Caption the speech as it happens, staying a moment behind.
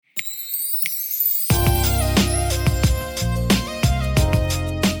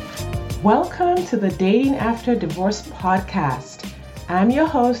Welcome to the Dating After Divorce podcast. I'm your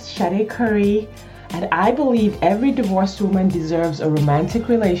host, Shade Curry, and I believe every divorced woman deserves a romantic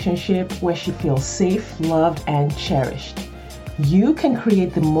relationship where she feels safe, loved, and cherished. You can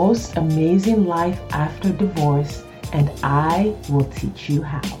create the most amazing life after divorce, and I will teach you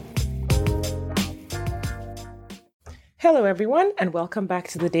how. Hello, everyone, and welcome back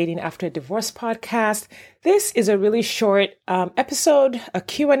to the Dating After Divorce podcast. This is a really short episode, a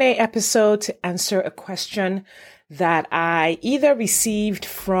Q&A episode to answer a question that I either received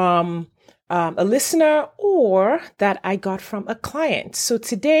from a listener or that I got from a client. So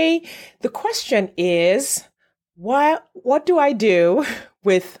today, the question is, what do I do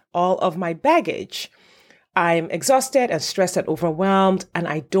with all of my baggage? I'm exhausted and stressed and overwhelmed, and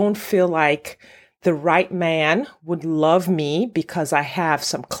I don't feel like the right man would love me because I have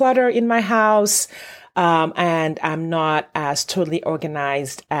some clutter in my house, and I'm not as totally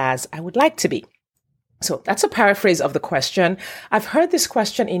organized as I would like to be. So that's a paraphrase of the question. I've heard this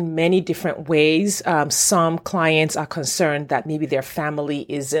question in many different ways. Some clients are concerned that maybe their family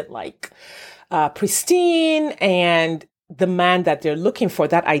isn't pristine, and the man that they're looking for,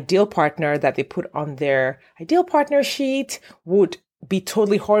 that ideal partner that they put on their ideal partner sheet, would be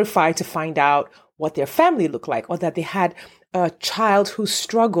totally horrified to find out what their family looked like, or that they had a child who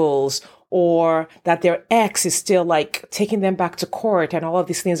struggles, or that their ex is still taking them back to court and all of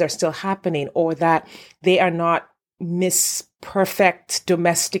these things are still happening, or that they are not Miss Perfect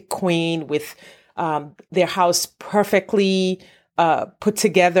domestic queen with their house perfectly put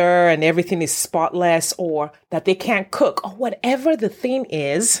together and everything is spotless, or that they can't cook, or whatever the thing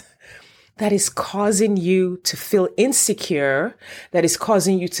is that is causing you to feel insecure, that is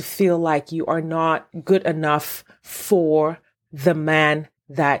causing you to feel like you are not good enough for the man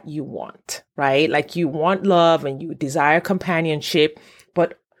that you want, right? Like you want love and you desire companionship,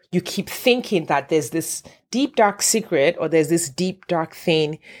 but you keep thinking that there's this deep, dark secret, or there's this deep, dark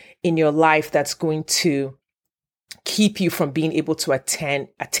thing in your life that's going to keep you from being able to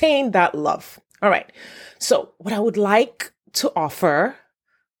attain that love. All right. So what I would like to offer,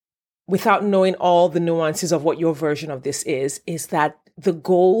 without knowing all the nuances of what your version of this is that the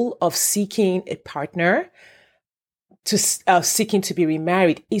goal of seeking a partner, seeking to be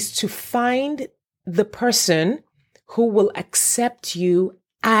remarried, is to find the person who will accept you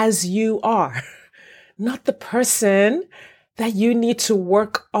as you are, not the person that you need to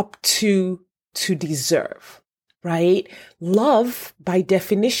work up to deserve, right? Love, by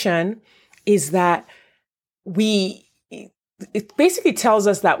definition, is that it basically tells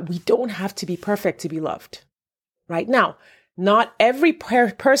us that we don't have to be perfect to be loved, right? Now, not every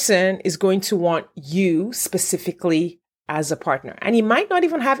person is going to want you specifically as a partner. And it might not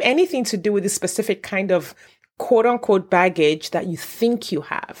even have anything to do with the specific kind of quote unquote baggage that you think you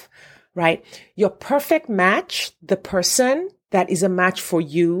have, right? Your perfect match, the person that is a match for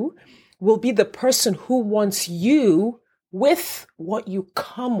you, will be the person who wants you with what you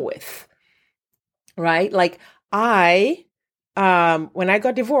come with, right? Like when I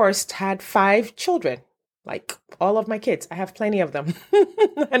got divorced, had 5 children, like all of my kids. I have plenty of them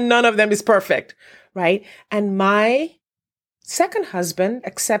and none of them is perfect, right? And my second husband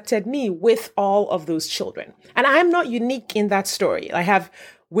accepted me with all of those children. And I'm not unique in that story. I have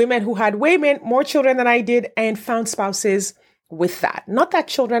women who had way more children than I did and found spouses with that. Not that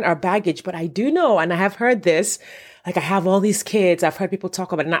children are baggage, but I do know, and I have heard this, I have all these kids. I've heard people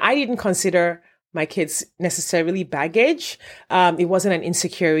talk about it. Now, I didn't consider my kids necessarily baggage. It wasn't an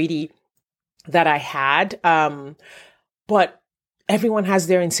insecurity that I had. But everyone has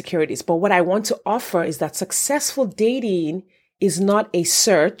their insecurities. But what I want to offer is that successful dating is not a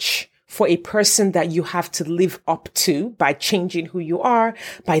search for a person that you have to live up to by changing who you are,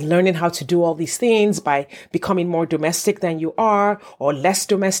 by learning how to do all these things, by becoming more domestic than you are, or less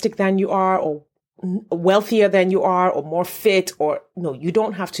domestic than you are, or wealthier than you are, or more fit, or no, you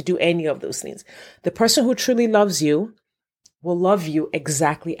don't have to do any of those things. The person who truly loves you will love you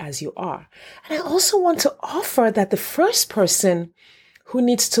exactly as you are. And I also want to offer that the first person who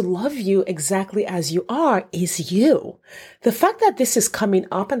needs to love you exactly as you are is you. The fact that this is coming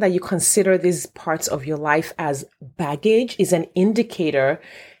up and that you consider these parts of your life as baggage is an indicator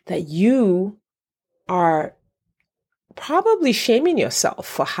that you are probably shaming yourself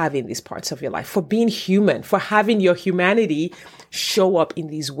for having these parts of your life, for being human, for having your humanity show up in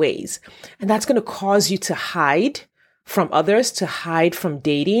these ways. And that's going to cause you to hide from others, to hide from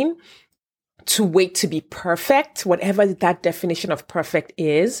dating, to wait to be perfect, whatever that definition of perfect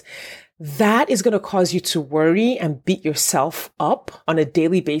is. That is going to cause you to worry and beat yourself up on a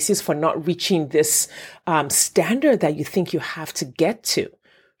daily basis for not reaching this standard that you think you have to get to,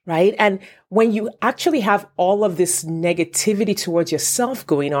 right? And when you actually have all of this negativity towards yourself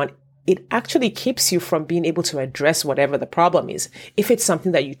going on, it actually keeps you from being able to address whatever the problem is, if it's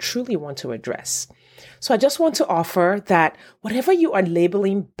something that you truly want to address. So I just want to offer that whatever you are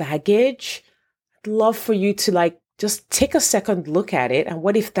labeling baggage, I'd love for you to just take a second look at it. And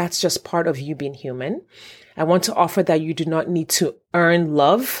what if that's just part of you being human? I want to offer that you do not need to earn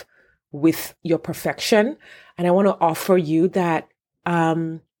love with your perfection. And I want to offer you that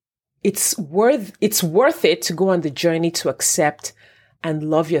it's worth it to go on the journey to accept and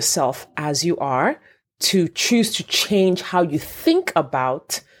love yourself as you are, to choose to change how you think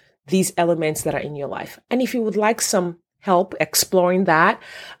about these elements that are in your life. And if you would like some help exploring that,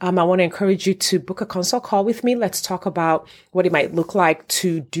 I want to encourage you to book a consult call with me. Let's talk about what it might look like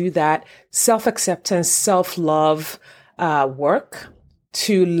to do that self-acceptance, self-love work,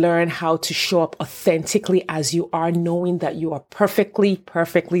 to learn how to show up authentically as you are, knowing that you are perfectly,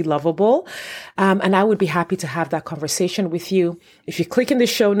 perfectly lovable. And I would be happy to have that conversation with you. If you click in the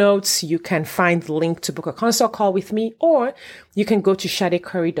show notes, you can find the link to book a consult call with me, or you can go to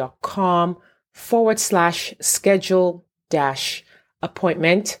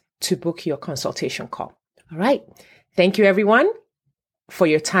SadeCurry.com/schedule-appointment to book your consultation call. All right. Thank you, everyone, for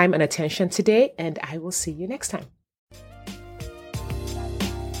your time and attention today, and I will see you next time.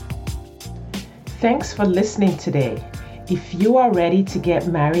 Thanks for listening today. If you are ready to get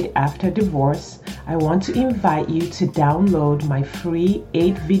married after divorce, I want to invite you to download my free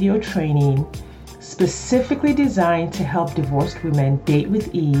 8-video training specifically designed to help divorced women date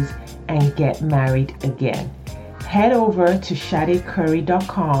with ease and get married again. Head over to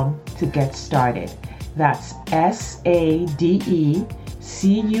SadeCurry.com to get started. That's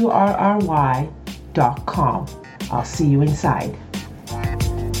SadeCurry.com. I'll see you inside.